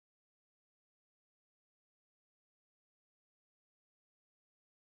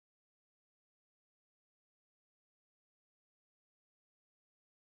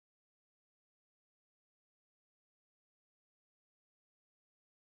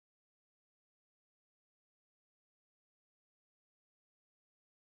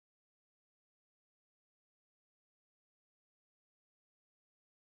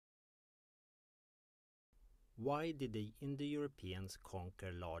Why did the Indo Europeans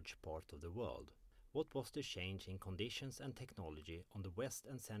conquer large part of the world? What was the change in conditions and technology on the West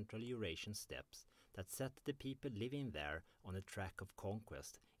and Central Eurasian steppes that set the people living there on a track of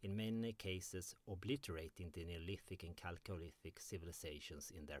conquest, in many cases obliterating the Neolithic and Chalcolithic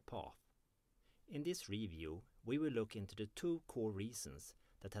civilizations in their path? In this review, we will look into the two core reasons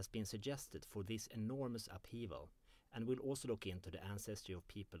that has been suggested for this enormous upheaval, and we'll also look into the ancestry of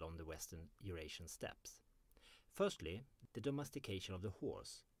people on the Western Eurasian steppes. Firstly, the domestication of the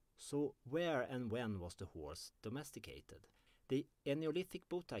horse. So where and when was the horse domesticated? The Neolithic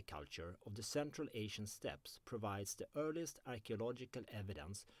Butai culture of the Central Asian steppes provides the earliest archaeological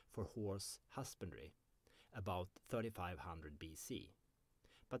evidence for horse husbandry, about 3500 BC.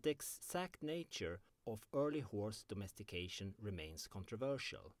 But the exact nature of early horse domestication remains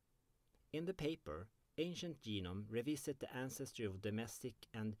controversial. In the paper, Ancient Genome revisit the ancestry of domestic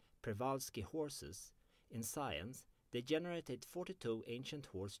and Przewalski horses. In Science, they generated 42 ancient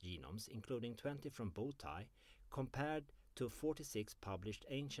horse genomes, including 20 from Butai, compared to 46 published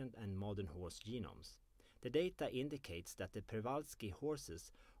ancient and modern horse genomes. The data indicates that the Przewalski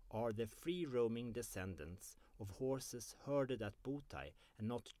horses are the free-roaming descendants of horses herded at Butai and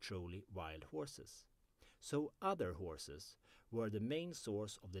not truly wild horses. So other horses were the main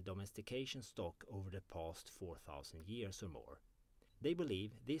source of the domestication stock over the past 4,000 years or more. They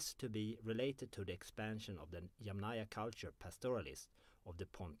believe this to be related to the expansion of the Yamnaya culture pastoralist of the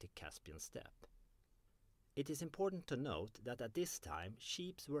Pontic-Caspian steppe. It is important to note that at this time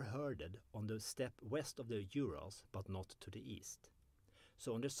sheep were herded on the steppe west of the Urals, but not to the east.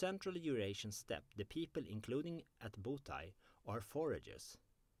 So on the Central Eurasian steppe, the people, including at Butai, are foragers.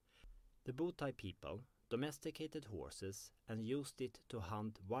 The Butai people domesticated horses and used it to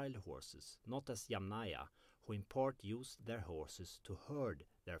hunt wild horses, not as Yamnaya, who in part used their horses to herd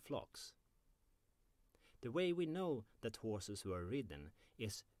their flocks. The way we know that horses were ridden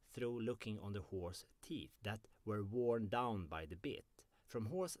is through looking on the horse teeth that were worn down by the bit. From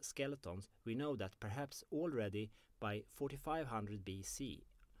horse skeletons we know that perhaps already by 4500 BC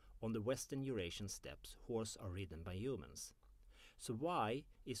on the Western Eurasian steppes horses are ridden by humans. So why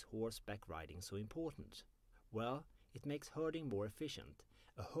is horseback riding so important? Well, it makes herding more efficient.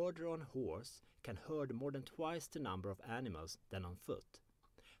 A herder on a horse can herd more than twice the number of animals than on foot.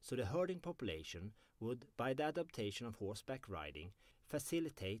 So the herding population would, by the adaptation of horseback riding,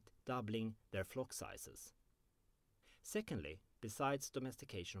 facilitate doubling their flock sizes. Secondly, besides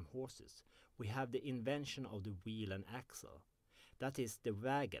domestication of horses, we have the invention of the wheel and axle. That is the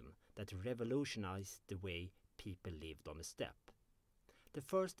wagon that revolutionized the way people lived on the steppe. The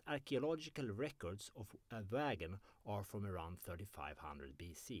first archaeological records of a wagon are from around 3500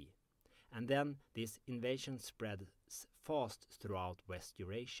 BC. And then this invasion spread fast throughout West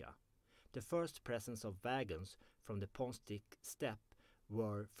Eurasia. The first presence of wagons from the Pontic steppe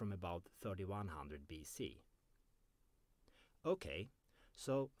were from about 3100 BC. Okay,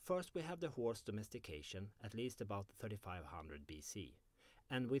 so first we have the horse domestication, at least about 3500 BC.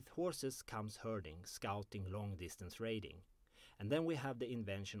 And with horses comes herding, scouting, long-distance raiding. And then we have the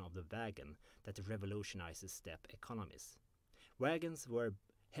invention of the wagon that revolutionizes steppe economies. Wagons were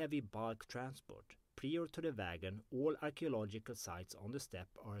heavy bulk transport. Prior to the wagon, all archaeological sites on the steppe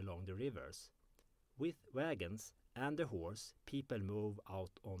are along the rivers. With wagons and the horse, people move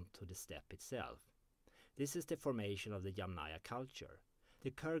out onto the steppe itself. This is the formation of the Yamnaya culture.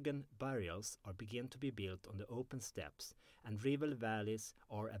 The Kurgan burials are begin to be built on the open steppes, and river valleys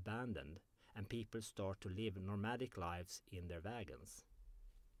are abandoned, and people start to live nomadic lives in their wagons.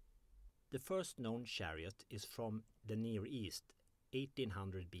 The first known chariot is from the Near East,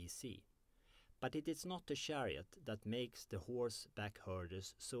 1800 BC. But it is not the chariot that makes the horseback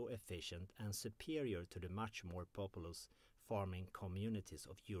herders so efficient and superior to the much more populous farming communities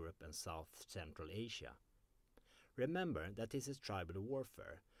of Europe and South Central Asia. Remember that this is tribal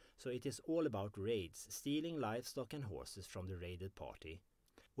warfare, so it is all about raids, stealing livestock and horses from the raided party.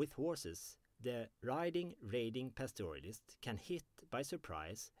 With horses, the raiding pastoralist can hit by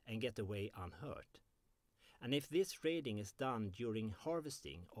surprise and get away unhurt. And if this raiding is done during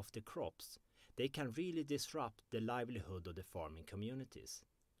harvesting of the crops, they can really disrupt the livelihood of the farming communities,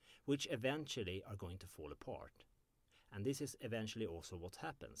 which eventually are going to fall apart. And this is eventually also what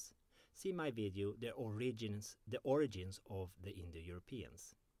happens. See my video, the origins of the Indo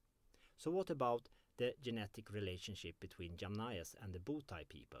Europeans. So what about the genetic relationship between Yamnayas and the Butai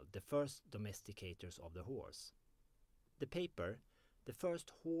people, the first domesticators of the horse? The paper, The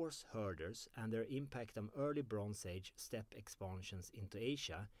First Horse Herders and Their Impact on Early Bronze Age Steppe Expansions into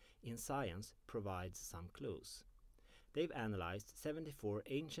Asia in Science provides some clues. They've analyzed 74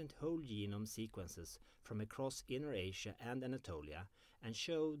 ancient whole genome sequences from across Inner Asia and Anatolia and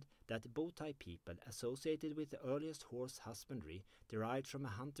showed that Botai people associated with the earliest horse husbandry derived from a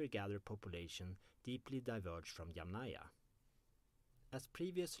hunter-gatherer population deeply diverged from Yamnaya. As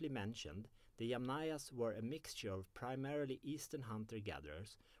previously mentioned, the Yamnayas were a mixture of primarily Eastern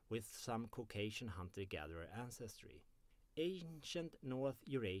hunter-gatherers with some Caucasian hunter-gatherer ancestry. Ancient North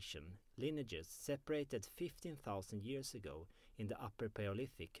Eurasian lineages separated 15,000 years ago in the Upper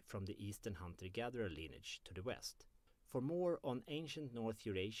Paleolithic from the Eastern hunter-gatherer lineage to the west. For more on ancient North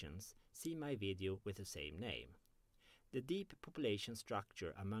Eurasians, see my video with the same name. The deep population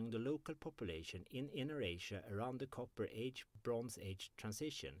structure among the local population in Inner Asia around the Copper Age-Bronze Age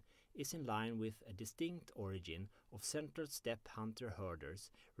transition is in line with a distinct origin of central steppe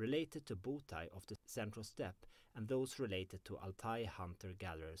hunter-herders related to Botai of the central steppe and those related to Altai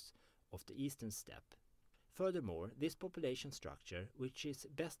hunter-gatherers of the eastern steppe. Furthermore, this population structure, which is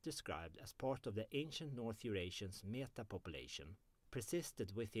best described as part of the ancient North Eurasians meta-population,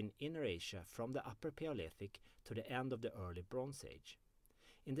 persisted within Inner Asia from the Upper Paleolithic to the end of the early Bronze Age.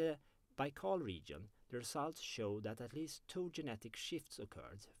 In the Baikal region, the results show that at least two genetic shifts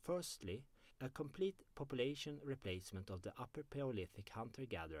occurred. Firstly, a complete population replacement of the Upper Paleolithic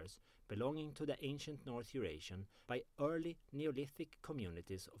hunter-gatherers belonging to the ancient North Eurasian by early Neolithic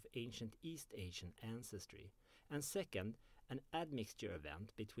communities of ancient East Asian ancestry, and second, an admixture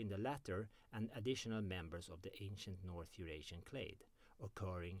event between the latter and additional members of the ancient North Eurasian clade,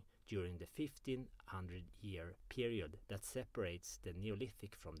 occurring during the 1500-year period that separates the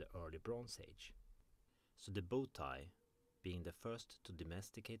Neolithic from the early Bronze Age. So the Botai, being the first to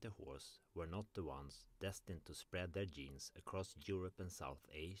domesticate a horse, were not the ones destined to spread their genes across Europe and South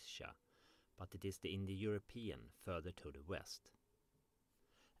Asia, but it is the Indo European further to the west.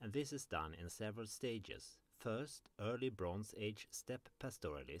 And this is done in several stages. First, early Bronze Age steppe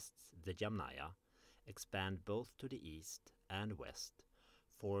pastoralists, the Yamnaya, expand both to the east and west,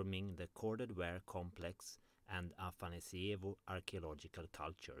 forming the corded ware complex and Afanesievo archaeological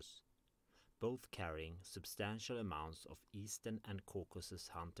cultures, both carrying substantial amounts of Eastern and Caucasus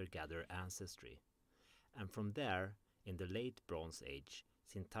hunter-gatherer ancestry. And from there, in the late Bronze Age,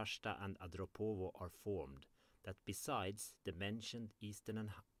 Sintashta and Adropovo are formed, that besides the mentioned Eastern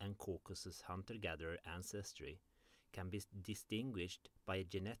and Caucasus hunter-gatherer ancestry, can be distinguished by a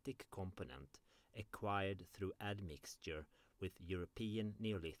genetic component acquired through admixture with European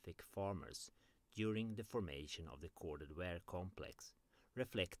Neolithic farmers during the formation of the corded ware complex,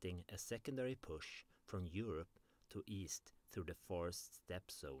 reflecting a secondary push from Europe to east through the forest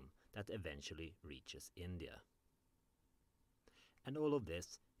steppe zone that eventually reaches India. And all of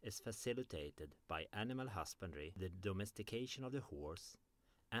this is facilitated by animal husbandry, the domestication of the horse,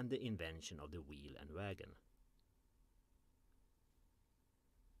 and the invention of the wheel and wagon.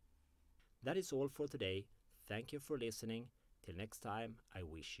 That is all for today. Thank you for listening. Till next time, I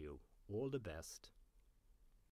wish you all the best.